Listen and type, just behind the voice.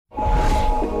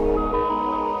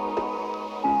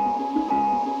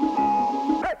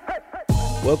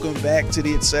Welcome back to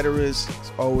the Etceteras.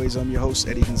 As always, I'm your host,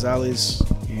 Eddie Gonzalez,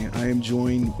 and I am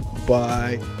joined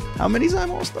by how many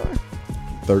time All-Star?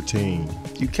 13.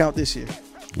 You count this year?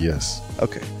 Yes.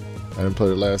 Okay. I didn't play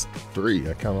the last 3.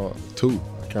 I count all 2.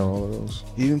 I count all of those.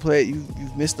 You even played.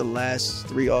 You've missed the last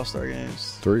 3 All-Star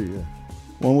games. 3, yeah.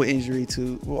 1 with injury,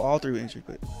 2. Well, all 3 with injury,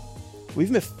 but we've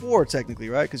missed 4 technically,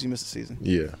 right? Because you missed the season.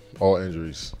 Yeah. All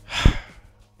injuries.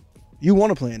 You want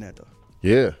to play in that though?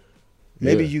 Yeah.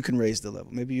 Maybe you can raise the level.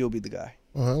 Maybe you'll be the guy.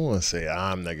 Well, I don't want to say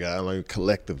I'm the guy. Like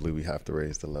collectively, we have to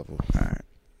raise the level. All right.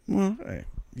 Well, all right.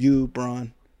 You,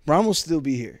 Bron will still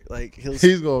be here. Like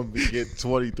he's gonna get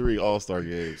 23 All-Star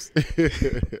games.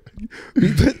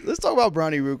 Let's talk about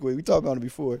Bronny real quick. We talked about it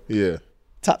before. Yeah.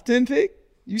 Top 10 pick.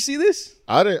 You see this?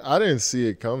 I didn't see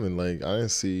it coming. Like I didn't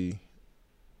see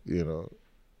that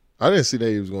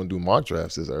he was gonna do mock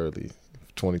drafts this early,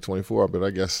 2024. But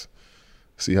I guess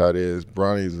see how it is.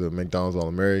 Bronny's a McDonald's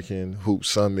All-American, Hoop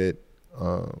Summit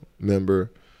member.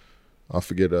 I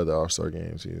forget the other All-Star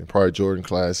games. Probably Jordan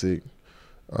Classic.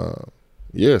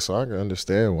 Yeah, so I can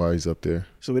understand why he's up there.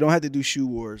 So we don't have to do shoe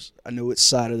wars. I know which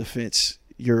side of the fence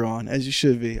you're on, as you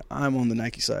should be. I'm on the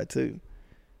Nike side too.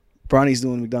 Bronny's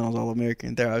doing McDonald's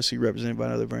All-American. They're obviously represented by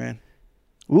another brand.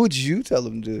 What would you tell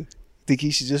him to do? Think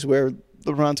he should just wear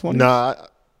LeBron 20? Nah,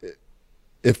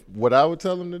 if what I would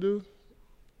tell him to do,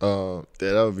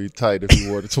 that would be tight if he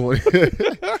wore the 20.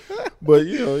 But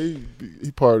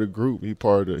he part of the group. He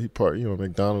part.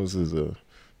 McDonald's is a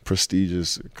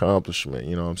prestigious accomplishment.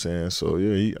 You know what I'm saying? So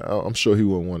yeah, I'm sure he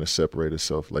wouldn't want to separate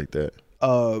himself like that.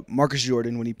 Marcus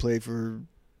Jordan, when he played for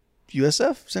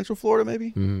USF, Central Florida, maybe.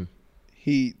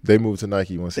 Mm-hmm. They moved to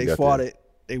Nike once they he got fought there. It.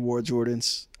 They wore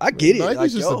Jordans. I get it.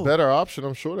 Nike's just a better option.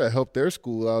 I'm sure that helped their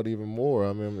school out even more.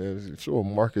 I mean, I'm sure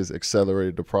Marcus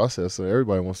accelerated the process, so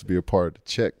everybody wants to be a part of the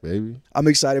check, baby. I'm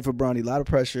excited for Bronny. A lot of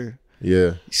pressure.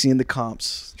 Yeah. Seeing the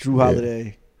comps. Drew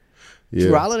Holiday. Yeah.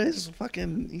 Drew Holiday is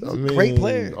he's a great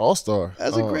player. All-star.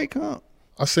 That's a great comp.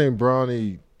 I seen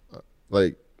Bronny,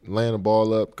 laying the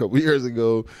ball up a couple years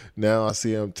ago. Now I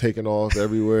see him taking off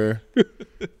everywhere.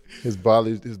 His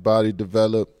body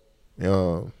developed.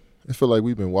 I feel like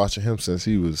we've been watching him since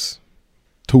he was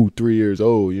 2-3 years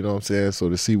old, you know what I'm saying? So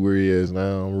to see where he is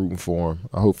now, I'm rooting for him.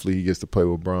 Hopefully he gets to play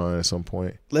with Bron at some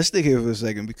point. Let's stick here for a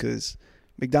second because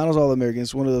McDonald's All-American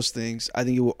is one of those things. I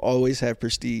think it will always have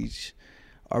prestige.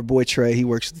 Our boy Trey, he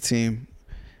works with the team.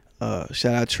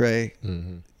 Shout out Trey.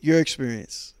 Mm-hmm. Your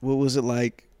experience, what was it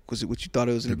like? Was it what you thought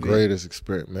it was going to be? The greatest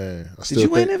experience, man. Did you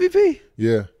win MVP?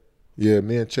 Yeah. Yeah,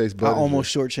 me and Chase Buttinger. I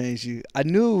almost shortchanged you. I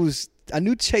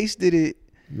knew Chase did it.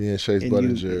 Me and Chase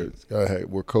Buttinger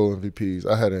were co-MVPs.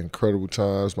 I had an incredible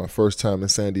time. It was my first time in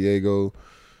San Diego.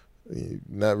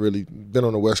 Not really been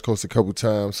on the West Coast a couple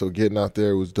times, so getting out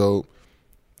there was dope.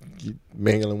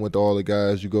 Mingling with all the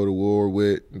guys you go to war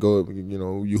with,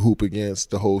 you hoop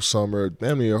against the whole summer,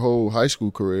 damn near your whole high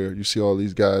school career. You see all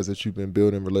these guys that you've been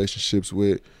building relationships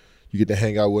with. You get to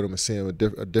hang out with them and see them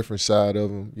a different side of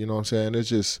them. You know what I'm saying?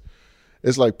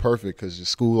 It's like perfect because your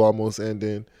school almost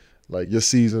ending. Like your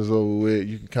season's over with,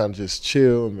 you can kind of just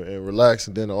chill and relax,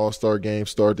 and then the All-Star game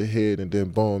start to hit, and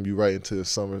then boom, you right into the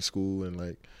summer school,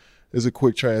 and it's a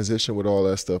quick transition with all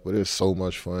that stuff, but it's so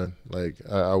much fun.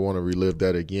 I want to relive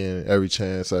that again every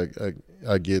chance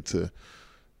I get to,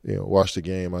 watch the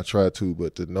game. I try to,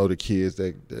 but to know the kids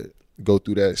that go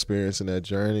through that experience and that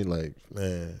journey,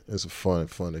 man, it's a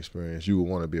fun experience. You would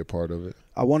want to be a part of it.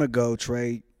 I want to go.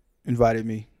 Trey invited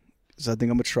me, so I think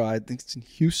I'm gonna try. I think it's in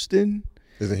Houston.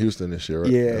 It's in Houston this year,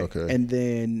 right? Yeah. Okay. And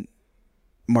then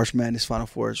March Madness Final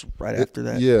Four is right after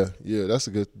that. Yeah. That's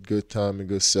a good time and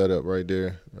good setup right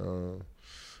there.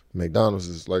 McDonald's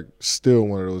is still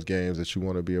one of those games that you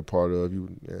want to be a part of.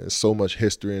 There's so much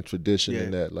history and tradition in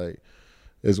that.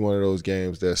 It's one of those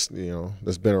games that's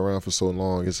been around for so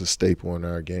long. It's a staple in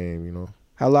our game.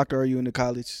 How locked are you into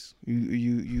college?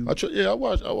 You. I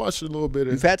watched a little bit.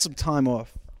 You've had some time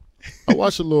off. I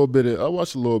watched a little bit of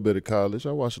college.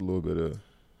 I watched a little bit of.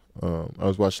 I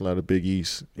was watching a lot of Big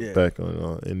East back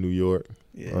in New York.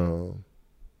 Yeah.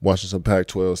 Watching some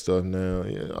Pac-12 stuff now.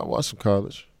 Yeah, I watched some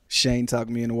college. Shane talked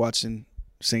me into watching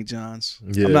St. John's.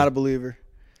 Yeah. I'm not a believer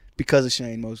because of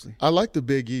Shane mostly. I like the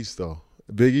Big East though.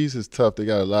 Big East is tough. They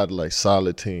got a lot of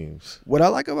solid teams. What I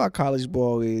like about college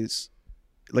ball is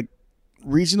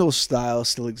regional style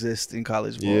still exists in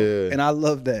college ball. Yeah. And I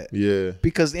love that. Yeah.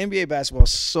 Because the NBA basketball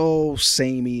is so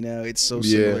samey now. It's so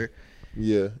similar.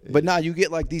 Yeah. But now you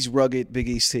get these rugged Big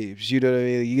East teams. You know what I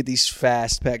mean? You get these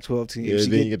fast Pac-12 teams. Yeah,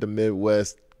 then you get the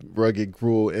Midwest rugged,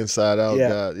 gruel, inside out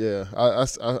guy. Yeah.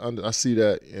 I see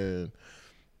that, and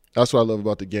That's what I love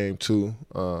about the game too.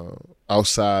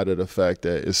 Outside of the fact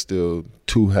that it's still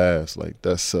two halves, like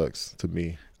that sucks to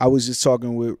me. I was just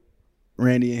talking with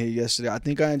Randy in here yesterday. I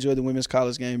think I enjoyed the women's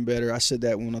college game better. I said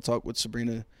that when I talked with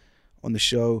Sabrina on the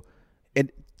show. And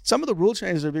some of the rule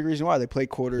changes are a big reason why. They play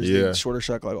quarters, they shorter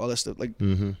shot, like all that stuff. Like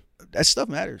that stuff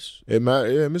matters. It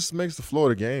matters. Yeah, it just makes the flow of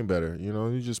the game better. You know,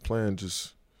 you're just playing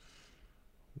just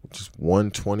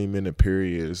 1 20-minute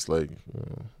period. It's like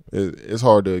it's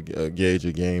hard to gauge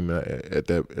a game at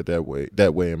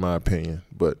that way in my opinion.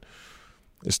 But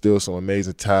it's still some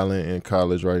amazing talent in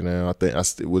college right now. I think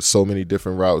with so many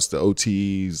different routes, the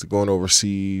OTs, the going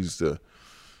overseas, the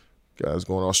guys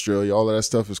going to Australia, all of that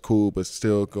stuff is cool. But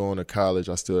still going to college,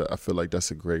 I feel like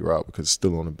that's a great route because it's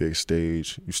still on a big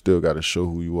stage. You still got to show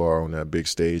who you are on that big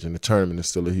stage, and the tournament is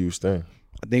still a huge thing.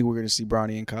 I think we're going to see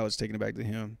Bronny in college taking it back to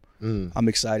him. I'm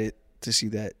excited to see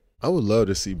that. I would love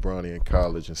to see Bronny in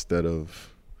college instead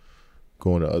of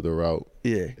going the other route.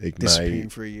 Yeah, Ignite. Disappearing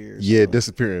for a year. Yeah,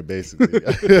 disappearing basically.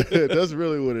 That's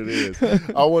really what it is.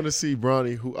 I want to see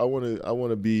Bronny. I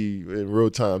want to be in real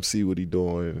time, see what he's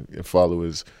doing, and follow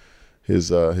his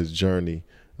journey.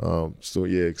 So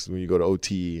yeah, 'cause when you go to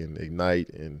OT and Ignite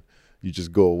and you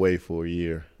just go away for a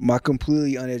year. My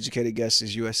completely uneducated guess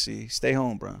is USC. Stay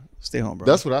home, bro. Stay home, bro.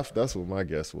 That's what my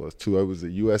guess was too. I was at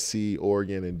USC,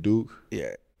 Oregon, and Duke.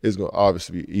 Yeah. It's going to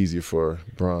obviously be easier for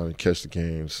Bron to catch the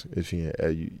games if he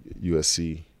at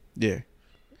USC. Yeah.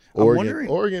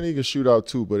 Oregon, he can shoot out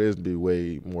too, but it'd be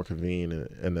way more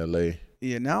convenient in LA.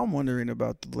 Yeah, now I'm wondering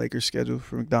about the Lakers schedule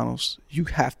for McDonald's. You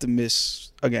have to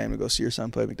miss a game to go see your son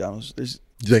play McDonald's.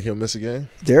 You think he'll miss a game?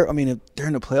 If they're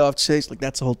in the playoff chase, like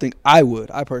that's the whole thing. I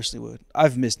personally would.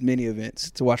 I've missed many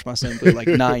events to watch my son play like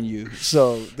 9U.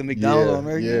 So the McDonald's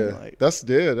All-American, I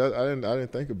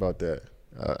didn't think about that.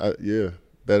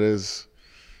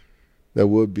 That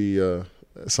would be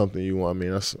something you want. I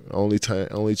mean, that's the only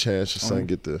chance your son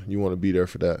you want to be there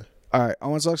for that. All right, I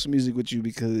want to talk some music with you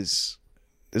because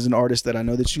there's an artist that I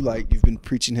know that you like. You've been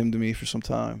preaching him to me for some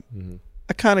time. Mm-hmm.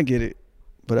 I kind of get it,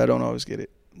 but I don't always get it.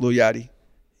 Lil Yachty.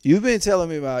 You've been telling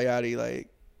me about Yachty. Like,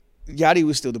 Yachty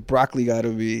was still the Barkley guy to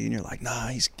me, and you're like, nah,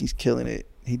 he's killing it.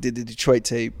 He did the Detroit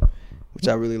tape, which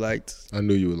I really liked. I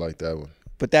knew you would like that one.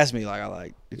 But that's me. Like, I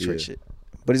like Detroit shit.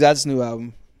 But he's got this new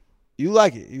album. You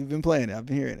like it. You've been playing it. I've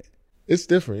been hearing it. It's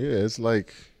different, yeah. It's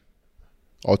like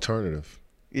alternative.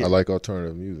 Yeah. I like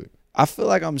alternative music. I feel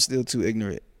like I'm still too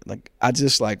ignorant. Like, I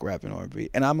just like rap and R&B.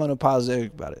 And I'm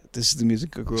unapologetic about it. This is the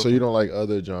music I grew up So you don't like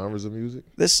other genres of music?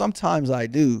 There's sometimes I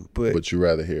do, but... But you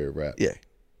rather hear it rap? Yeah.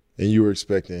 And you were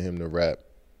expecting him to rap?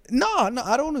 No,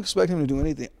 I don't expect him to do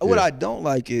anything. Yeah. What I don't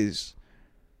like is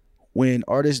when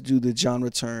artists do the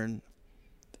genre turn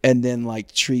and then,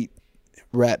 like, treat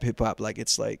rap, hip-hop like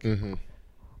it's, like, the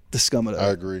scum of the earth.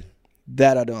 I agree.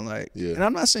 That I don't like. Yeah. And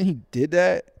I'm not saying he did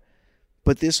that.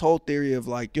 But this whole theory of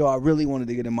like, yo, I really wanted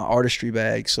to get in my artistry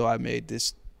bag, so I made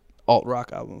this alt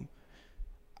rock album.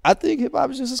 I think hip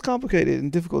hop is just as complicated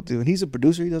and difficult to do. And he's a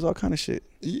producer; he does all kind of shit.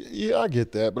 Yeah, I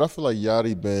get that, but I feel like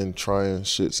Yachty been trying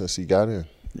shit since he got in.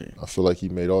 Yeah. I feel like he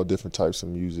made all different types of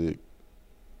music.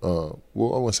 Well, I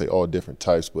wouldn't say all different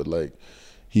types, but like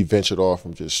he ventured off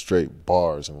from just straight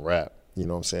bars and rap. You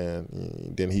know what I'm saying?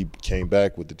 And then he came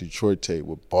back with the Detroit tape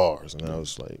with bars, and I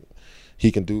was like,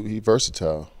 he's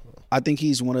versatile. I think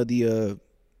he's one of the,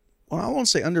 I won't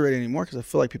say underrated anymore because I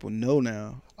feel like people know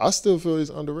now. I still feel he's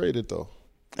underrated though.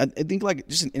 I think like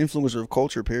just an influencer of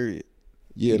culture, period.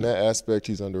 Yeah, in that aspect,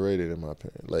 he's underrated in my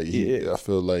opinion. Like I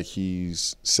feel like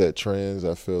he's set trends.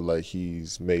 I feel like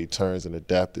he's made turns and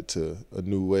adapted to a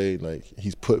new way. Like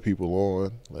he's put people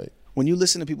on. Like when you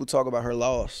listen to people talk about her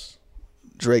loss,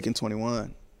 Drake in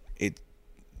 21, it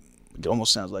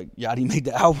almost sounds like Yachty made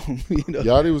the album. You know?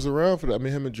 Yachty was around for that. I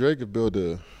mean, him and Drake have built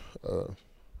a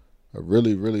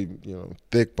really, really,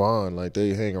 thick bond. Like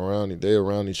they hang around, they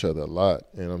around each other a lot,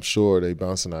 and I'm sure they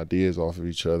bouncing ideas off of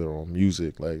each other on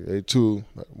music. Like they too.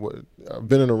 I've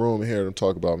been in a room and heard them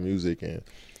talk about music, and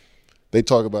they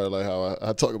talk about it like how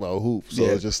I talk about hoops. So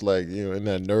it's just like in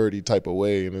that nerdy type of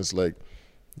way, and it's like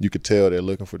you could tell they're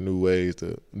looking for new ways,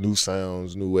 new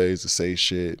sounds, new ways to say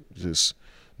shit, just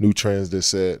new trends they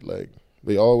set. Like.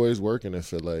 They always working, I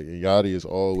feel like. And Yachty is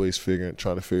always trying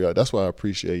to figure out. That's why I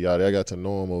appreciate Yachty. I got to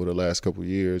know him over the last couple of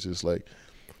years. It's like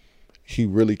he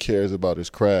really cares about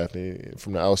his craft. And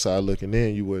from the outside looking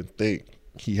in, you wouldn't think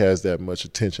he has that much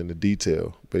attention to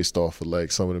detail based off of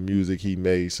like some of the music he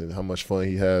makes and how much fun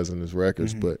he has in his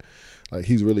records. Mm-hmm. But like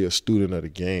he's really a student of the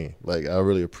game. Like I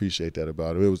really appreciate that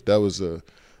about him.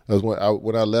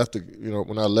 When I left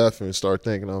and started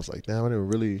thinking, I was like,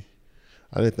 damn,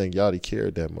 I didn't think Yachty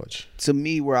cared that much. To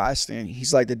me, where I stand,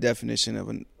 he's like the definition of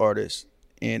an artist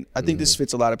And I think this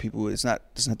fits a lot of people. Doesn't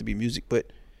have to be music,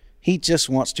 but he just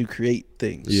wants to create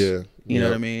things. Yeah. You know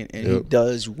what I mean? And he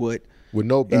does what with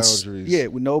no boundaries.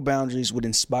 With no boundaries. What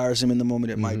inspires him in the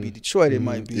moment. It might be Detroit. It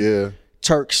might be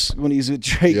Turks when he's with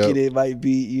Drake, and it might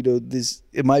be this.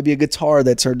 It might be a guitar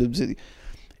that turned him to.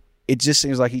 It just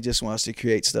seems like he just wants to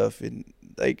create stuff, and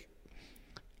like,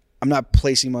 I'm not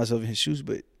placing myself in his shoes,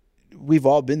 but we've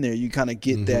all been there. You kind of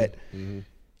get that.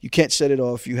 You can't shut it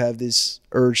off. You have this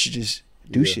urge to just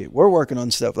do shit. We're working on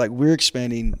stuff. Like, we're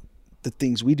expanding the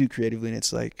things we do creatively, and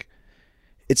it's like,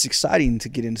 it's exciting to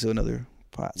get into another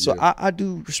pot. So I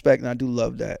do respect and I do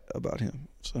love that about him.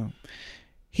 So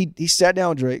he sat down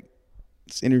with Drake,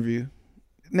 this interview.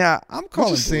 Now, I'm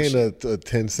calling seeing a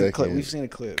 10-second We've seen a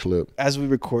clip as we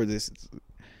record this.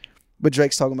 But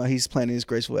Drake's talking about he's planning his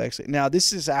graceful exit. Now,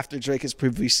 this is after Drake has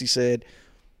previously said,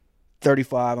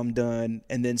 35, I'm done,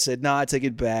 and then said, nah, I take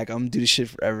it back. I'm going to do this shit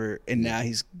forever. And now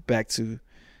he's back to,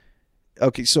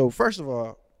 okay, so first of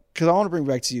all, because I want to bring it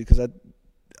back to you, because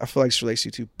I feel like this relates to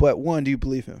you too. But one, do you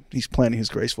believe him? He's planning his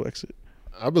graceful exit.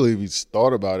 I believe he's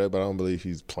thought about it, but I don't believe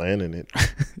he's planning it. I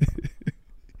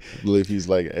believe he's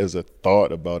like, as a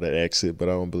thought about an exit, but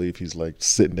I don't believe he's like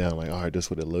sitting down like, all right, that's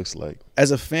what it looks like.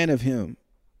 As a fan of him,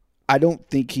 I don't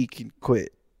think he can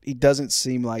quit. He doesn't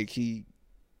seem like he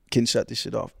can shut this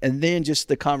shit off. And then just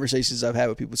the conversations I've had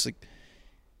with people, it's like,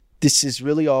 this is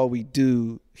really all we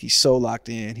do. He's so locked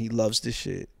in. He loves this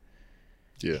shit.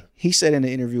 Yeah. He said in an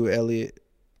interview with Elliot,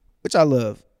 which I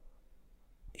love,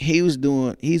 he's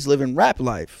living rap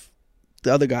life.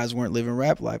 The other guys weren't living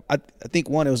rap life. I think,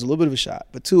 one, it was a little bit of a shot,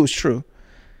 but two, it's true.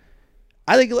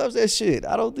 I think he loves that shit.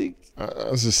 I don't think.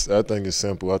 I think it's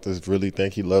simple. I just really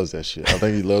think he loves that shit. I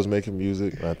think he loves making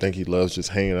music. And I think he loves just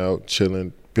hanging out,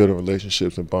 chilling, building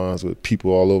relationships and bonds with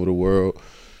people all over the world,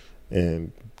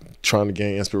 and trying to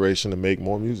gain inspiration to make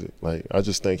more music. Like, I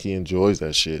just think he enjoys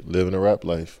that shit, living a rap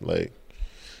life. Like,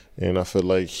 and I feel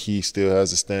like he still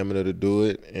has the stamina to do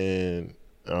it, and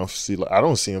I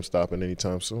don't see him stopping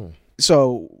anytime soon.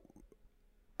 So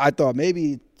I thought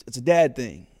maybe it's a dad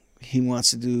thing. He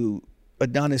wants to do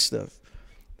Adonis stuff.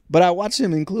 But I watched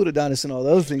him include Adonis and all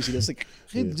the other things he does. Like,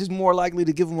 he's just more likely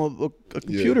to give him a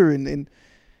computer. And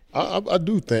I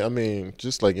do think, I mean,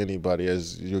 just like anybody,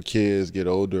 as your kids get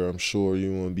older, I'm sure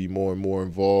you want to be more and more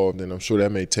involved, and I'm sure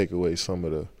that may take away some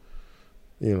of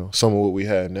what we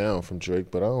have now from Drake,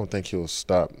 but I don't think he'll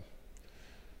stop,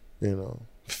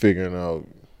 figuring out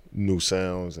new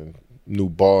sounds and new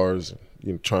bars,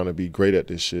 and trying to be great at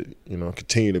this shit,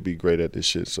 continue to be great at this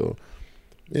shit. So,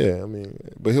 yeah, I mean,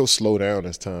 but he'll slow down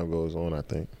as time goes on, I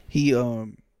think. He's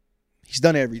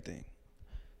done everything.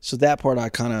 So that part I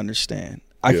kind of understand.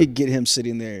 I could get him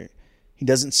sitting there. He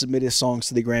doesn't submit his songs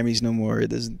to the Grammys no more.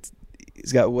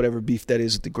 He's got whatever beef that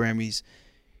is with the Grammys.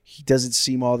 He doesn't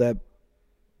seem all that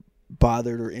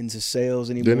bothered or into sales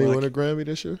anymore. Didn't he win a Grammy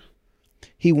this year?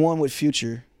 He won with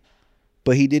Future,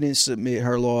 but he didn't submit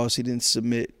Her Loss. He didn't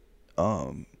submit,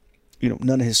 none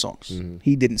of his songs. Mm-hmm.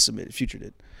 He didn't submit it. Future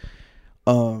did.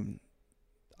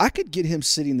 I could get him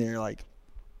sitting there like,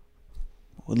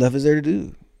 what left is there to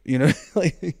do?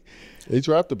 Like, he's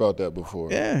rapped about that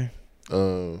before. Yeah.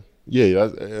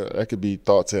 That could be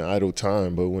thoughts in idle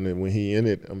time, but when he in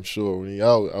it, I'm sure when he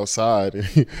outside and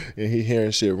he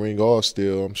hearing shit ring off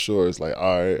still, I'm sure it's like,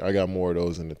 all right, I got more of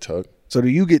those in the tuck. So do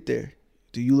you get there?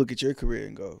 Do you look at your career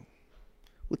and go,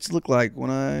 what's it look like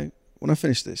when I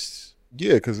finish this?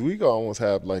 Yeah, because we almost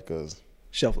have like a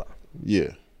shelf life.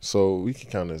 Yeah. So we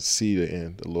can kind of see the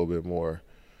end a little bit more,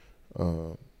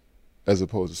 as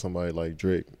opposed to somebody like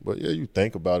Drake. But yeah, you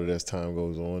think about it as time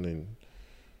goes on, and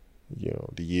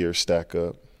the years stack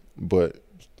up. But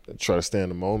try to stay in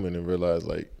the moment and realize,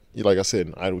 like I said,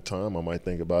 in idle time, I might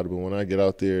think about it. But when I get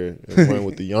out there and run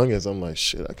with the youngins, I'm like,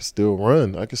 shit, I can still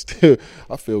run. I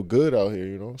feel good out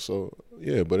here, So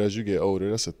yeah, but as you get older,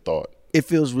 that's a thought. It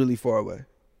feels really far away.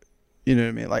 You know what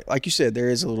I mean? Like you said, there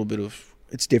is a little bit of,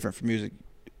 it's different from music.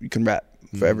 You can rap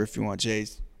forever if you want.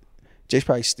 Jay's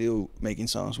probably still making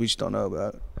songs we just don't know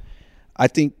about. I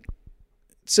think,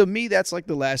 to me, that's like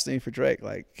the last thing for Drake.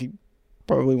 Like, he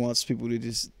probably wants people to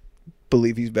just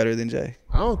believe he's better than Jay.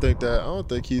 I don't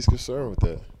think he's concerned with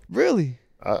that. Really?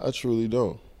 I truly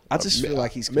don't. I just feel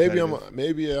like he's maybe I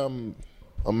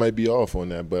might be off on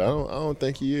that, but I don't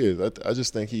think he is. I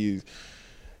just think he's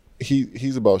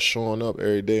about showing up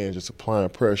every day and just applying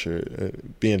pressure,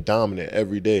 being dominant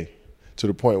every day, to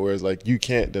the point where it's like you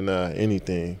can't deny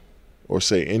anything or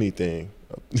say anything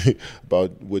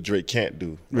about what Drake can't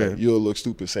do. Right. Like, you'll look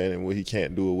stupid saying what he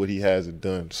can't do or what he hasn't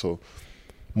done. So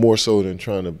more so than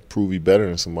trying to prove he's better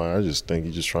than somebody, I just think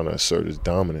he's just trying to assert his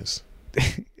dominance.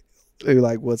 They're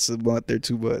like, what's a month or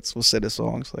 2 months? We'll send a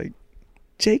song. It's like,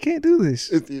 Jay can't do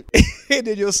this. And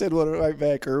then you'll send one right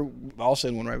back, or I'll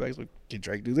send one right back. It's like, can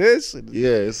Drake do this? And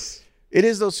yes. It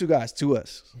is those 2 guys to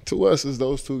us. To us, it's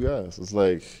those 2 guys. It's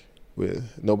like with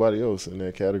nobody else in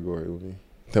that category with me,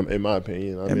 in my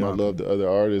opinion. I mean, I love the other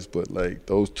artists, but like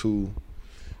those 2,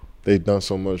 they've done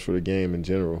so much for the game in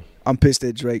general. I'm pissed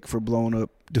at Drake for blowing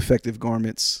up Defective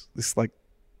Garments. It's like,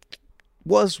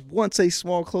 was once a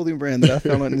small clothing brand that I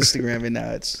found on Instagram, and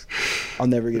now I'll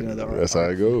never get another art. That's how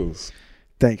it goes.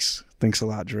 Thanks a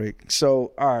lot, Drake.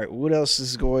 So, all right, what else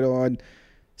is going on?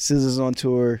 SZA's on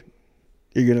tour.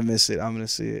 You're gonna miss it. I'm gonna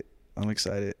see it. I'm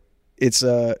excited. It's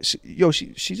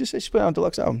she just said she put out a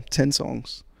deluxe album, 10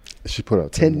 songs. She put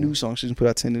out 10 new songs. She just put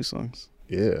out 10 new songs.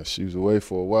 Yeah, she was away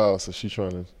for a while, so she's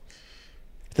trying to.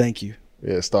 Thank you.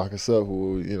 Yeah, stock us up.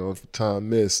 For time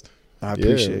missed. I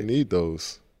appreciate it. We need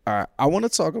those. All right, I want to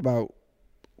talk about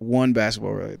one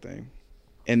basketball-related thing,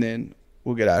 and then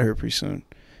we'll get out of here pretty soon.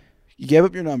 You gave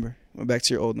up your number. Went back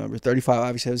to your old number. 35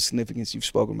 obviously has a significance you've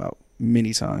spoken about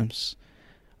many times.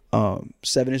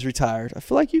 7 is retired. I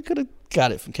feel like you could have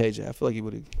got it from KJ. I feel like you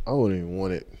would have. I wouldn't even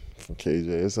want it from KJ.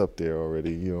 It's up there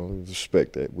already.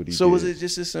 Respect that what he did. So was it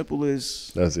just as simple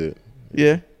as? That's it.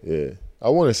 Yeah. Yeah. I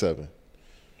wanted 7.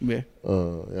 Yeah.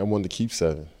 I wanted to keep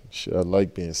 7. Shit, I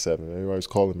like being 7. Everybody's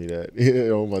calling me that.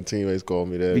 My teammates call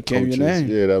me that. Became coaches. Your name.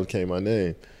 Yeah, that became my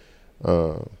name.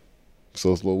 So it's a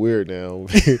little weird now when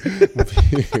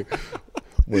the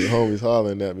homies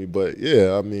hollering at me. But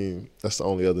yeah, I mean, that's the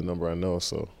only other number I know.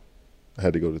 So I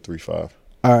had to go to 35.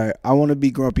 All right, I want to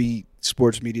be grumpy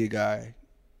sports media guy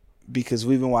because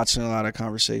we've been watching a lot of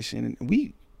conversation. And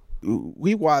we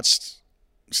watched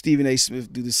Stephen A.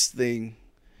 Smith do this thing,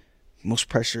 most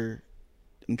pressure.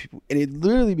 And people, and it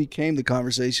literally became the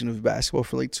conversation of basketball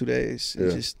for like 2 days.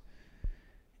 Yeah.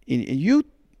 And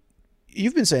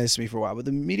you've been saying this to me for a while, but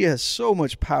the media has so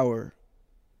much power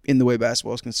in the way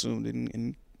basketball is consumed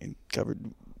and covered.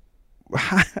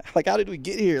 Like, how did we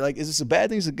get here? Like, is this a bad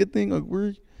thing? Is it a good thing? Like,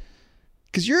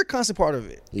 because you're a constant part of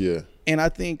it. Yeah. And I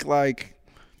think, like,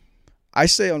 I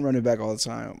say on Running Back all the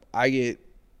time, I get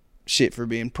shit for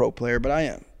being pro player, but I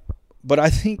am. But I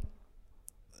think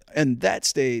in that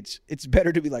stage, it's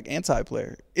better to be like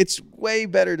anti-player. It's way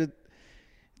better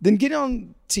than getting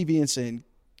on TV and saying,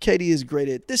 KD is great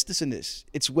at this, this, and this.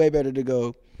 It's way better to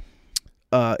go,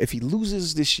 if he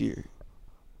loses this year,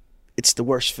 it's the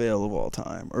worst fail of all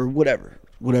time, or whatever.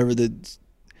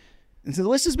 And so the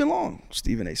list has been long.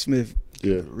 Stephen A. Smith,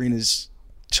 Arenas,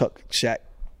 Chuck, Shaq,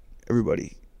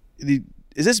 everybody.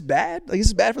 Is this bad? Like, is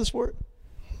this bad for the sport?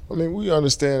 I mean, we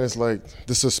understand it's like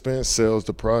the suspense sells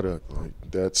the product. Like,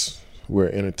 that's we're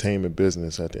entertainment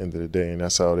business at the end of the day, and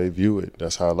that's how they view it.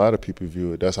 That's how a lot of people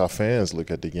view it. That's how fans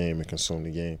look at the game and consume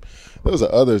the game. Those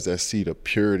are others that see the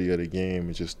purity of the game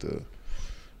and just the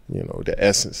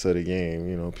essence of the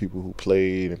game. People who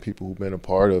played and people who've been a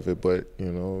part of it. But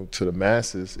to the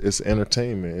masses, it's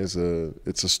entertainment. It's a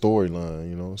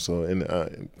storyline. So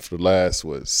for the last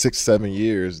 6-7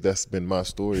 years, that's been my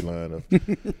storyline of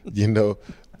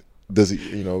does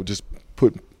he just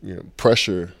put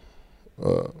pressure.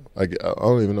 I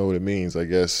don't even know what it means. I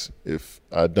guess if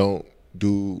I don't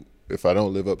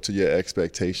live up to your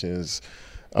expectations,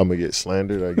 I'm gonna get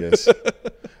slandered, I guess,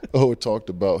 or talked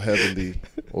about heavily,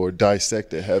 or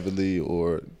dissected heavily,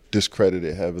 or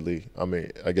discredited heavily. I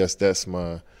mean, I guess that's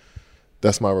my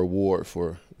reward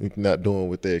for not doing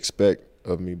what they expect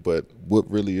of me. But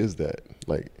what really is that?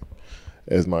 Like,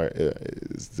 as they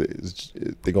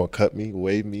gonna cut me,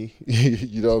 waive me?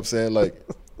 You know what I'm saying? Like,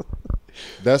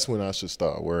 that's when I should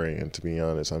start worrying, to be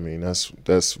honest. I mean,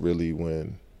 that's really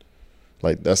when,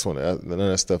 like, that's when none of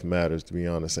that stuff matters, to be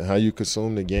honest. And how you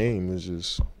consume the game is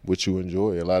just what you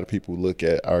enjoy. A lot of people look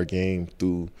at our game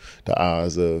through the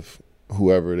eyes of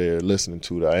whoever they're listening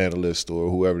to, the analyst or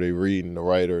whoever they're reading, the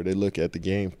writer. They look at the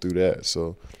game through that.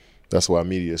 So that's why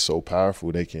media is so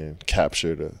powerful. They can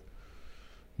capture the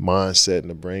mindset and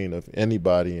the brain of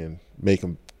anybody and make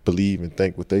them believe and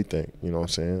think what they think. You know what I'm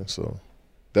saying? So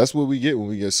that's what we get when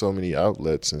we get so many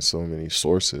outlets and so many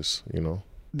sources,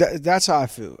 That's how I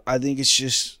feel. I think it's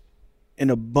just an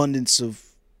abundance of,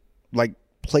 like,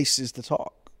 places to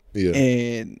talk. Yeah.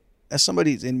 And as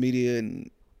somebody who's in media,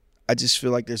 and I just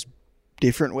feel like there's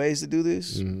different ways to do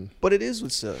this, but it is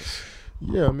what sells.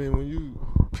 Yeah, I mean,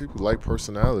 people like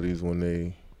personalities when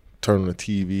they turn on the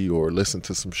TV or listen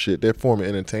to some shit. Their form of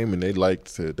entertainment, they like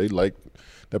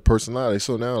their personality.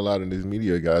 So now a lot of these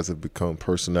media guys have become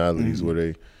personalities where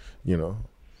they,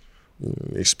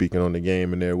 They speaking on the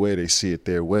game in their way. They see it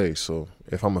their way. So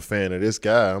if I'm a fan of this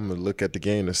guy, I'm gonna look at the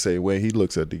game the same way he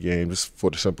looks at the game, just for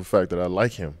the simple fact that I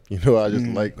like him. I just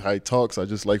like how he talks. I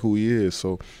just like who he is.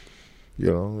 So,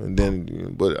 and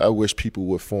then, but I wish people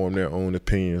would form their own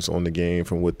opinions on the game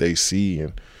from what they see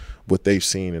and what they've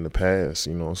seen in the past.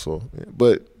 So,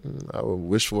 but I would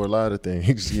wish for a lot of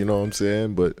things. You know what I'm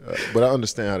saying? But I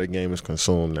understand how the game is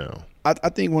consumed now. I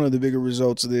think one of the bigger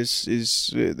results of this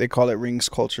is they call it rings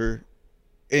culture.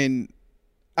 And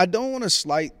I don't want to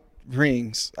slight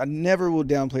rings. I never will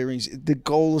downplay rings. The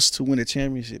goal is to win a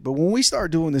championship. But when we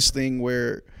start doing this thing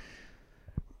where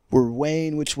we're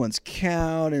weighing which ones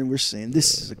count and we're saying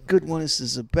this is a good one, this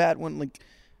is a bad one, like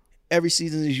every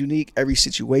season is unique, every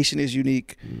situation is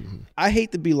unique. Mm-hmm. I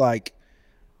hate to be like,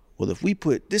 well, if we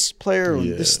put this player on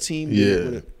this team,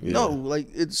 no,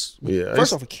 like first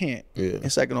off, it can't,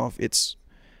 and second off, it's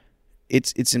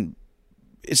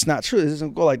not true. It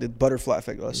doesn't go like the butterfly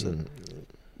effect.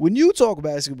 When you talk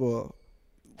basketball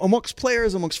amongst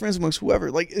players, amongst friends, amongst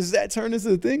whoever, like, is that turned into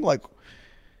the thing? Like,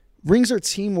 rings are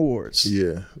team awards.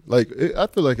 Yeah, I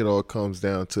feel like it all comes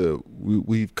down to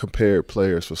we've compared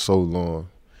players for so long,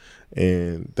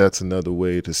 and that's another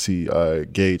way to see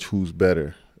gauge who's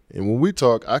better. And when we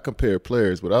talk, I compare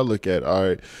players, but I look at, all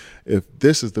right, if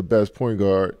this is the best point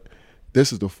guard,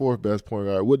 this is the fourth best point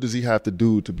guard, what does he have to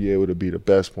do to be able to be the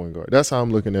best point guard? That's how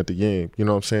I'm looking at the game. You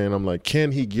know what I'm saying? I'm like,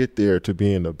 can he get there to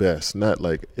being the best? Not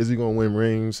like, is he going to win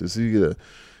rings? Is he going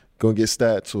to get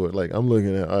stats? Or like, I'm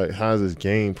looking at, all right, how's his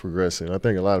game progressing? I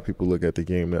think a lot of people look at the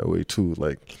game that way too,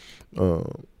 like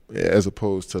as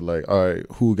opposed to like, all right,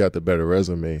 who got the better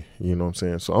resume? You know what I'm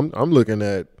saying? So I'm looking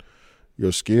at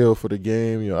your skill for the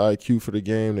game, your IQ for the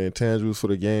game, the intangibles for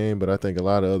the game, but I think a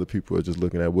lot of other people are just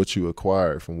looking at what you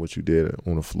acquired from what you did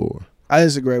on the floor.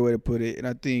 That's a great way to put it, and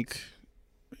I think,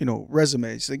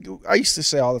 resumes. Like, I used to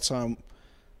say all the time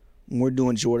when we're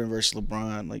doing Jordan versus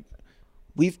LeBron, like,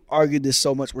 we've argued this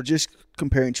so much, we're just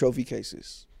comparing trophy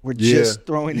cases. We're just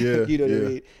throwing what I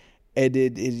mean? And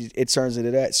it turns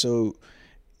into that. So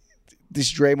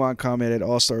this Draymond comment at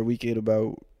All-Star Weekend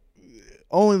about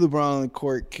only LeBron on the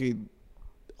court could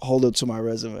hold up to my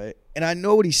resume. And I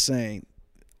know what he's saying.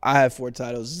 I have 4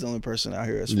 titles. He's the only person out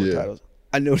here who has 4 titles.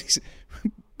 I know what he's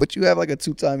saying. But you have like a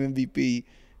 2-time MVP,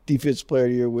 Defensive Player of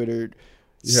the Year winner,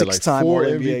 you had like 6-time four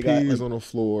All-NBA MVPs guy. on the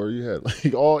floor. You had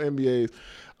like all NBAs.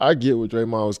 I get where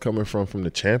Draymond was coming from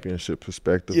the championship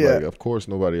perspective. Yeah. Like, of course,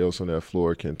 nobody else on that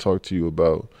floor can talk to you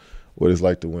about what it's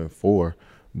like to win 4.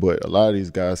 But a lot of these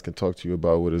guys can talk to you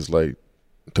about what it's like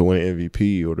to win an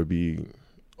MVP or to be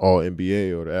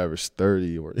All-NBA or to average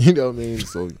 30 or, you know what I mean?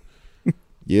 So,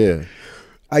 yeah.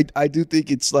 I do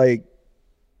think it's like,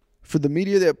 for the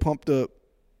media that pumped up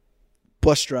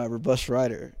bus driver, bus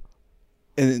rider,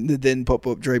 and then pump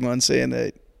up Draymond saying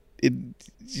that it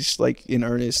just like in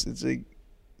earnest, it's like,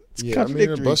 it's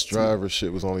contradictory. The bus driver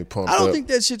shit was only pumped up. I don't think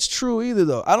that shit's true either,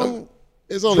 though.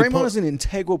 Draymond is an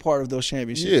integral part of those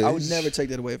championships. Yeah, I would never take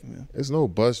that away from him. There's no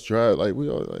bus drive. Like,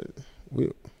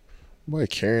 why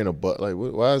carrying a butt? Like,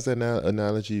 why is that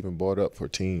analogy even brought up for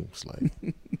teams? Like,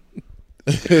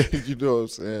 you know what I'm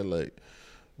saying? Like,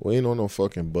 we ain't on no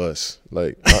fucking bus.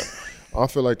 Like, I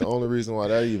feel like the only reason why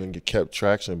that even kept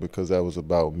traction because that was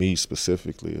about me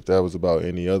specifically. If that was about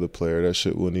any other player, that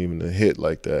shit wouldn't even have hit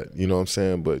like that. You know what I'm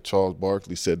saying? But Charles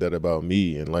Barkley said that about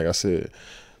me, and like I said,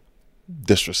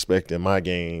 disrespecting my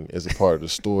game is a part of the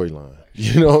storyline.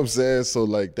 You know what I'm saying? So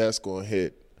like, that's gonna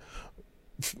hit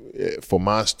for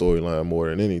my storyline more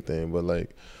than anything. But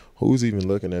like, who's even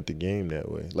looking at the game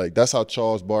that way? Like, that's how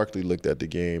Charles Barkley looked at the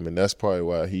game, and that's probably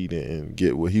why he didn't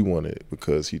get what he wanted,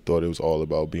 because he thought it was all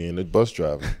about being a bus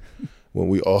driver when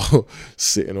we all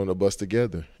sitting on a bus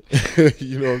together.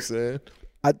 You know what I'm saying?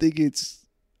 I think it's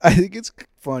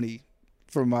funny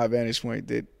from my vantage point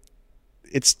that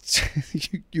it's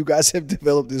you guys have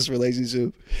developed this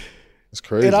relationship. It's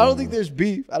crazy. And I don't think there's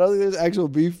beef. I don't think there's actual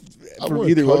beef from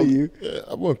either one of you.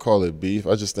 I wouldn't call it beef.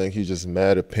 I just think he's just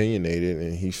mad opinionated,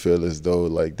 and he feels as though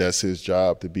like that's his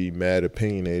job to be mad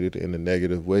opinionated in a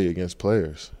negative way against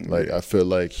players. Mm-hmm. Like, I feel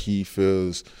like he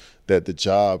feels that the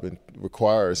job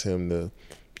requires him to,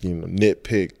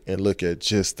 nitpick and look at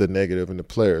just the negative in the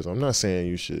players. I'm not saying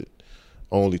you should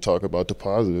only talk about the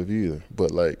positive either,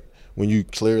 but like, when you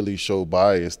clearly show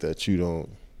bias that you're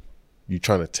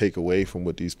trying to take away from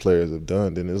what these players have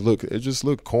done, then it just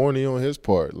look corny on his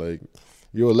part. Like,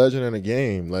 you're a legend in a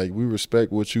game. Like, we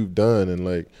respect what you've done, and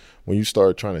like, when you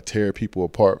start trying to tear people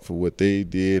apart for what they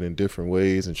did in different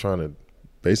ways and trying to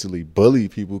basically bully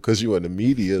people because you're in the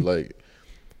media, like,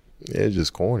 it's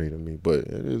just corny to me. But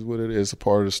it is what it is. It's a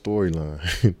part of the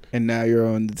storyline. And now you're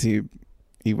on the team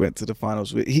He went to the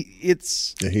finals with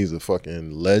and he's a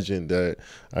fucking legend that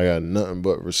I got nothing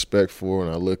but respect for.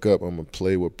 And I look up, I'm gonna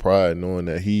play with pride, knowing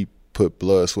that he put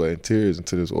blood, sweat, and tears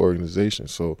into this organization.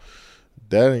 So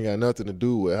that ain't got nothing to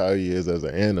do with how he is as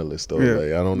an analyst, though. Yeah.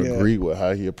 Like I don't agree with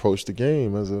how he approached the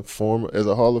game as a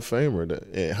Hall of Famer,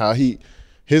 and how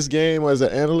his game as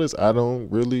an analyst. I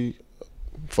don't really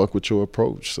fuck with your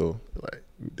approach. So like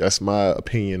that's my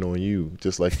opinion on you,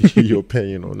 just like your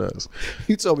opinion on us.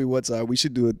 You told me one time we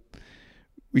should do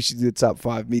the top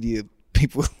 5 media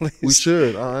people list. We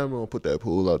should. I am gonna put that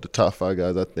pool out. The top 5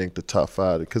 guys. I think the top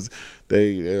 5 because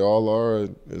they all are.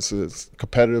 It's a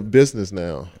competitive business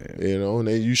now. Yeah. You know, and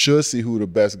you should see who the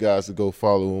best guys to go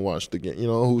follow and watch the game. You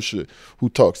know, who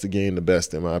talks the game the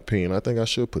best. In my opinion, I think I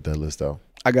should put that list out.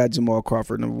 I got Jamal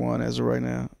Crawford number 1 as of right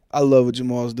now. I love what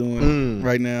Jamal's doing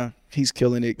right now. He's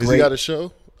killing it. Has he got a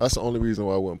show? That's the only reason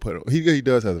why I wouldn't put him. He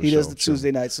does have a show. He does the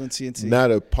Tuesday nights on TNT.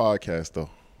 Not a podcast though.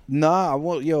 Nah,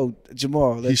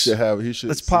 Jamal. He should.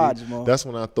 Let's pod, Jamal. That's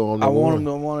when I throw him. I want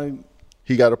him.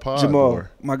 He got a pod. Jamal,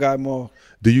 my guy, Jamal.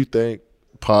 Do you think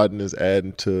podding is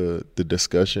adding to the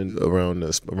discussion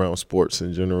around sports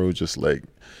in general? Just like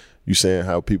you saying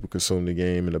how people consume the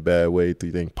game in a bad way. Do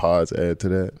you think pods add to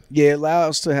that? Yeah, it allows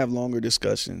us to have longer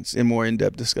discussions and more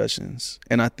in-depth discussions,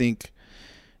 and I think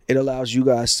it allows you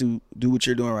guys to do what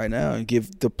you're doing right now and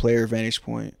give the player vantage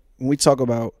point. When we talk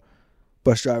about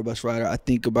bus driver, bus rider, I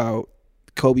think about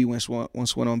Kobe once went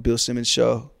on Bill Simmons'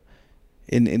 show,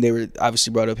 and they were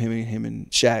obviously brought up him and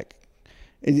Shaq.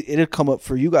 It'll come up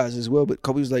for you guys as well, but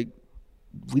Kobe was like,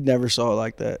 we never saw it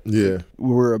like that. Yeah.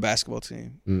 We were a basketball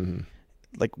team. Mm-hmm.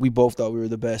 Like, we both thought we were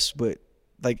the best, but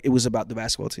like it was about the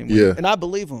basketball team. Yeah. And I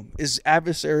believe him. As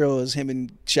adversarial as him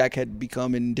and Shaq had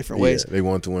become in different ways. They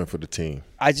wanted to win for the team.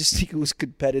 I just think it was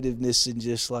competitiveness and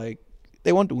just like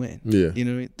they wanted to win. Yeah. You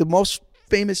know what I mean? The most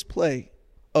famous play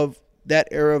of that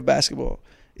era of basketball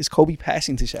is Kobe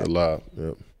passing to Shaq. A lot.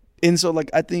 Yep. And so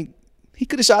like I think he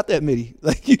could have shot that midi.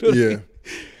 Like, you know what I mean?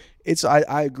 It's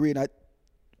I agree, and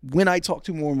when I talk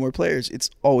to more and more players, it's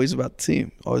always about the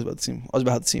team. Always about the team. Always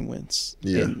about how the team wins.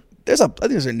 Yeah. And I think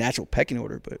there's a natural pecking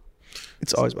order, but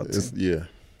it's always about the team. Yeah.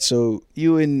 So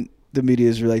you and the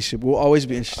media's relationship will always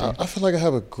be interesting. I feel like I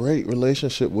have a great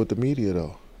relationship with the media,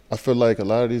 though. I feel like a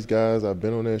lot of these guys, I've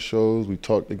been on their shows. We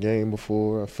talked the game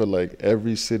before. I feel like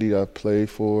every city I've played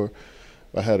for,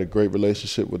 I had a great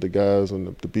relationship with the guys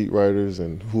and the beat writers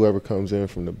and whoever comes in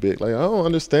from the big. Like, I don't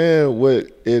understand what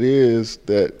it is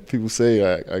that people say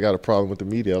I got a problem with the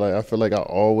media. Like, I feel like I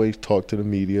always talk to the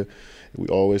media. We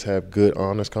always have good,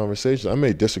 honest conversations. I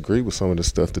may disagree with some of the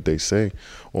stuff that they say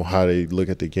on how they look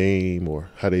at the game or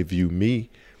how they view me,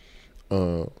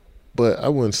 but I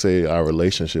wouldn't say our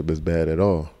relationship is bad at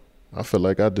all. I feel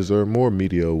like I deserve more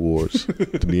media awards,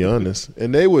 to be honest.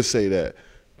 And they would say that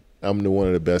I'm one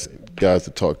of the best guys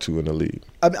to talk to in the league.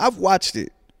 I've watched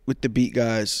it with the beat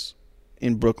guys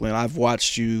in Brooklyn. I've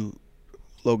watched you,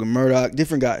 Logan Murdoch,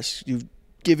 different guys. You've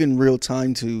given real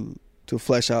time to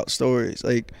flesh out stories.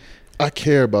 Like, I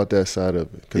care about that side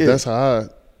of it because that's how I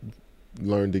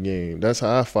learned the game. That's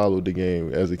how I followed the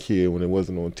game as a kid when it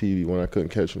wasn't on TV, when I couldn't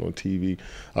catch it on TV.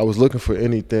 I was looking for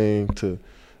anything to,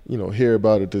 hear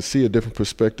about it, to see a different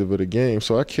perspective of the game.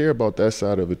 So I care about that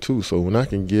side of it too. So when I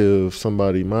can give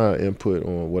somebody my input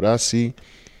on what I see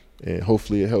and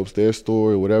hopefully it helps their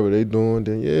story, whatever they're doing,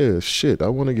 then I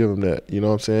want to give them that. You know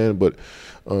what I'm saying? But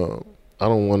I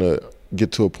don't want to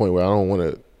get to a point where I don't want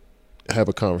to have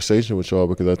a conversation with y'all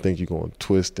because I think you're going to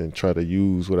twist and try to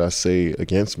use what I say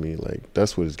against me. Like,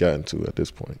 that's what it's gotten to at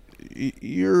this point.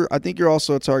 I think you're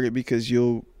also a target because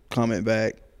you'll comment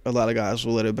back. A lot of guys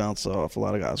will let it bounce off. A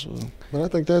lot of guys will. But I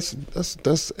think that's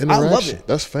interaction. I love it.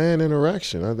 That's fan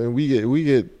interaction. I think we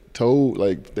get told,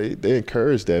 like, they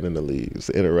encourage that in the leagues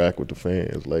to interact with the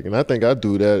fans. Like, and I think I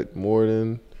do that more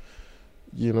than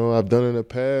I've done in the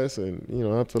past, and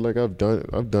I feel like I've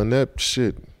done that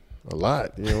shit a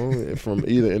lot, from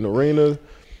either in the arena,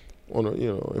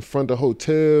 in front of the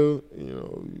hotel,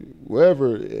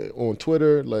 wherever, on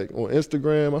Twitter, like on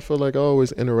Instagram. I feel like I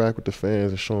always interact with the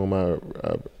fans and show them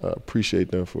I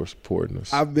appreciate them for supporting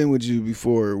us. I've been with you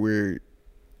before where,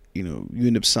 you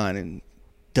end up signing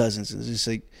dozens, and it's just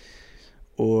like,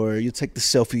 or you take the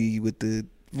selfie with the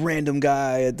random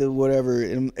guy at the whatever,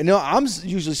 and I'm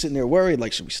usually sitting there worried,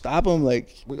 like, should we stop him?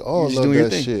 Like, we all love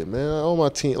that shit, man. On my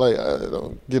team, like, I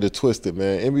don't get it twisted,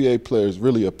 man. NBA players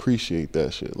really appreciate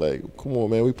that shit. Like, come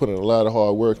on, man, we put in a lot of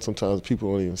hard work. Sometimes people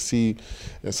don't even see,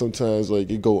 and sometimes, like,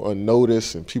 it go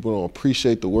unnoticed, and people don't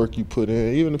appreciate the work you put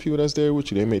in. Even the people that's there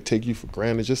with you, they may take you for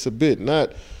granted just a bit.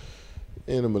 Not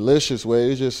in a malicious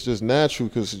way. It's just natural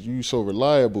because you so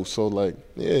reliable. So like,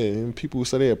 yeah, and people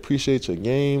say they appreciate your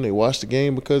game. They watch the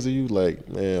game because of you. Like,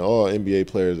 man, all NBA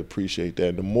players appreciate that.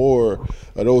 And the more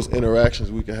of those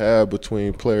interactions we can have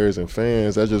between players and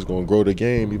fans, that's just gonna grow the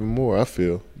game even more. I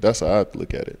feel that's how I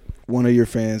look at it. One of your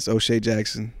fans, O'Shea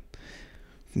Jackson,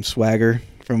 from Swagger,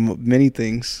 from many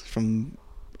things, from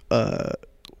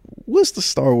what's the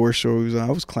Star Wars show he was on?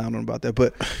 I was clowning him about that,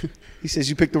 but he says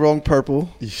you picked the wrong purple.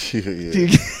 Yeah.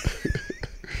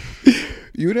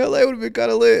 You in LA would have been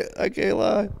kind of lit. I can't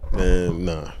lie. Man,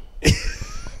 nah.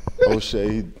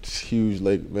 O'Shea, huge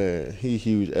Lake man. He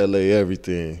huge LA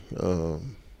everything.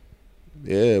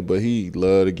 Yeah, but he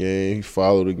loved the game. He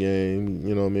followed the game.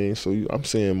 You know what I mean? So I'm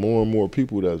seeing more and more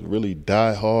people that's really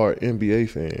die-hard NBA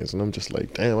fans, and I'm just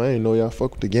like, damn, I didn't know y'all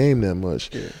fuck with the game that much.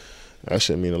 Yeah. That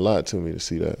should mean a lot to me to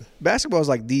see that. Basketball is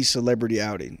like the celebrity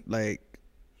outing. Like,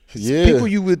 yeah, people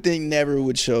you would think never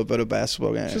would show up at a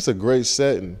basketball game. It's just a great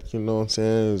setting. You know what I'm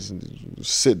saying?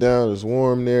 Sit down. It's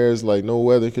warm there. It's like no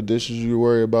weather conditions you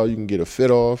worry about. You can get a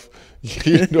fit off.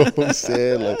 You know what I'm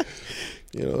saying? Like,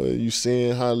 you know, you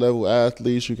seeing high-level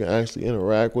athletes. You can actually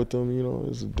interact with them. You know,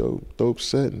 it's a dope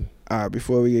setting. All right,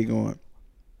 before we get going,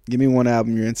 give me one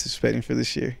album you're anticipating for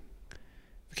this year.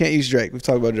 We can't use Drake. We've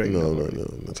talked about Drake. No,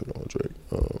 I'm not talking about Drake.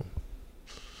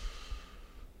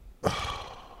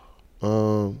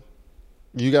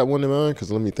 You got one in mind?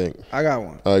 Because let me think. I got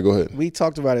one. All right, go ahead. We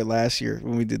talked about it last year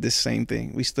when we did this same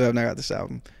thing. We still have not got this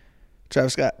album.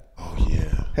 Travis Scott. Oh,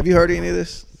 yeah. Have you heard any of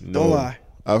this? No. Don't lie.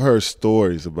 I've heard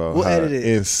stories about how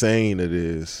insane it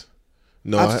is.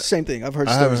 No, same thing. I've heard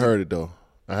I stories. haven't heard it, though.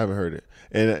 I haven't heard it.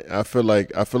 And I feel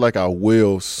like I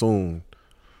will soon,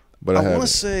 but I want to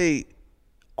say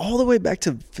all the way back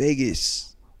to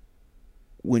Vegas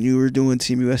when you were doing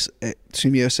Team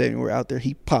USA and we were out there,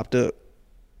 he popped up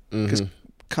because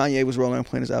Kanye was rolling around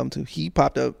playing his album too. He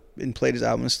popped up and played his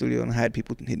album in the studio and had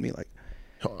people hit me like,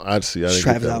 I'd see.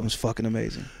 Travis' album's fucking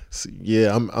amazing. See,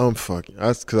 yeah, I'm fucking.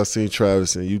 Because I seen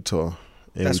Travis in Utah.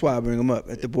 And that's why I bring him up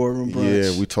at the boardroom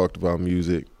brunch. Yeah, we talked about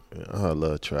music. I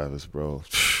love Travis, bro.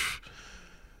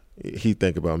 He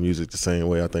think about music the same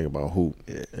way I think about hoop.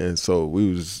 Yeah. And so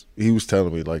he was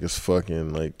telling me like it's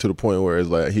fucking like to the point where it's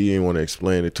like he didn't want to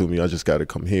explain it to me. I just got to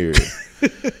come hear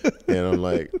it. And I'm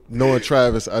like, knowing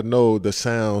Travis, I know the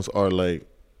sounds are like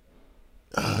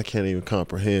I can't even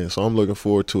comprehend. So I'm looking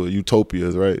forward to it.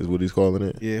 Utopias, right, is what he's calling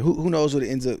it. Yeah, who knows what it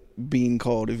ends up being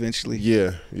called eventually.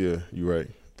 Yeah, you're right.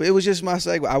 But it was just my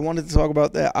segue. I wanted to talk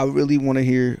about that. I really want to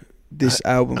hear this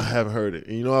album. I haven't heard it.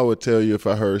 And you know, I would tell you if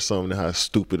I heard something how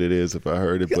stupid it is if I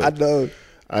heard it. But I know.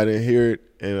 I didn't hear it,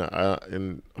 and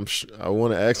I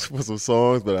want to ask for some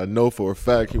songs, but I know for a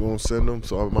fact he won't send them.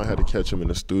 So I might have to catch him in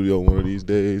the studio one of these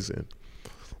days,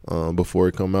 and before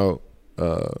it come out.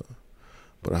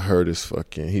 But I heard it's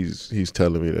fucking. He's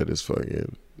telling me that it's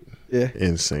fucking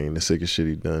insane. The sickest shit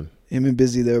he done. Him and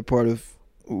Busy, they're part of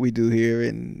what we do here,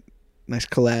 and nice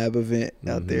collab event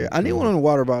out there. I need one of the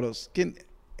water bottles.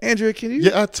 Andrea, can you?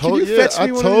 Yeah, I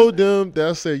told them that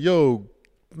I said, yo,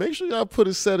 make sure y'all put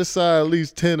a set aside at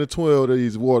least 10 or 12 of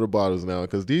these water bottles now,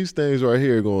 because these things right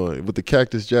here going with the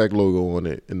Cactus Jack logo on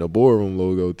it and the boardroom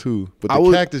logo too. But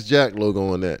the Cactus Jack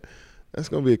logo on that's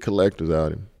gonna be a collector's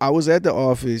item. I was at the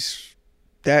office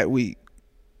that week,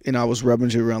 and I was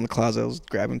rummaging around the closet. I was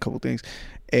grabbing a couple things,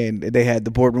 and they had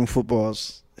the boardroom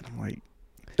footballs, and I'm like,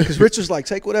 because Rich was like,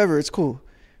 take whatever, it's cool.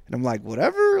 And I'm like,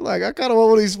 whatever? Like, I kind of want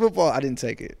one of these footballs. I didn't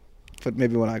take it, but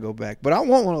maybe when I go back. But I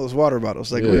want one of those water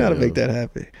bottles. Like, we got to make that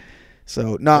happen.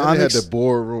 So, no, they had the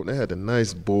boardroom. They had the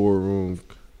nice boardroom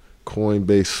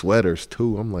Coinbase sweaters,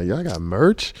 too. I'm like, y'all got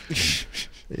merch?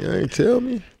 You ain't tell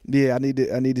me? Yeah, I need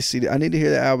to see that. I need to hear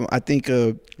the album. I think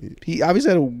he obviously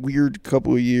had a weird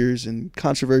couple of years and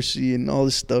controversy and all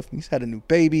this stuff. He's had a new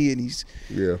baby, and he's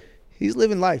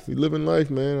living life. He's living life,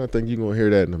 man. I think you're going to hear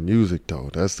that in the music, though.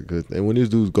 That's the good thing. When these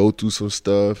dudes go through some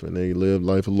stuff and they live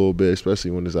life a little bit,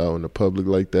 especially when it's out in the public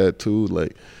like that, too,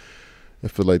 like, I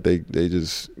feel like they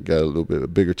just got a little bit a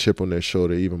bigger chip on their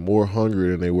shoulder, even more hungry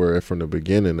than they were from the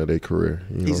beginning of their career.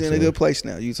 You know he's in a good place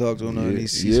now. You talk to him, and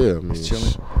he's chilling.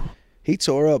 He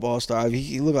tore up All-Star.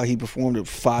 He looked like he performed at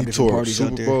 5 different parties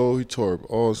out there. He tore up Super Bowl. He tore up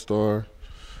All-Star.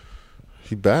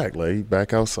 He back. Like, he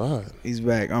back outside. He's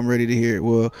back. I'm ready to hear it.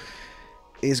 Well,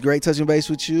 it's great touching base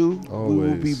with you. Always. We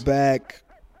will be back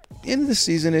end of the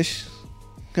season-ish.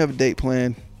 Have a date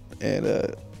planned. And,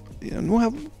 we'll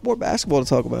have more basketball to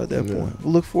talk about at that point.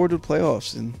 We'll look forward to the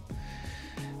playoffs. And,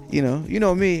 you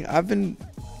know me. I've been,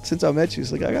 since I met you,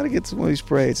 it's like, I got to get to one of these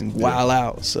parades and wild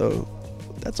out. So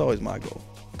that's always my goal.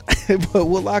 But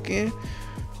we'll lock in.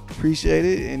 Appreciate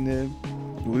it. And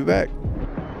we'll be back.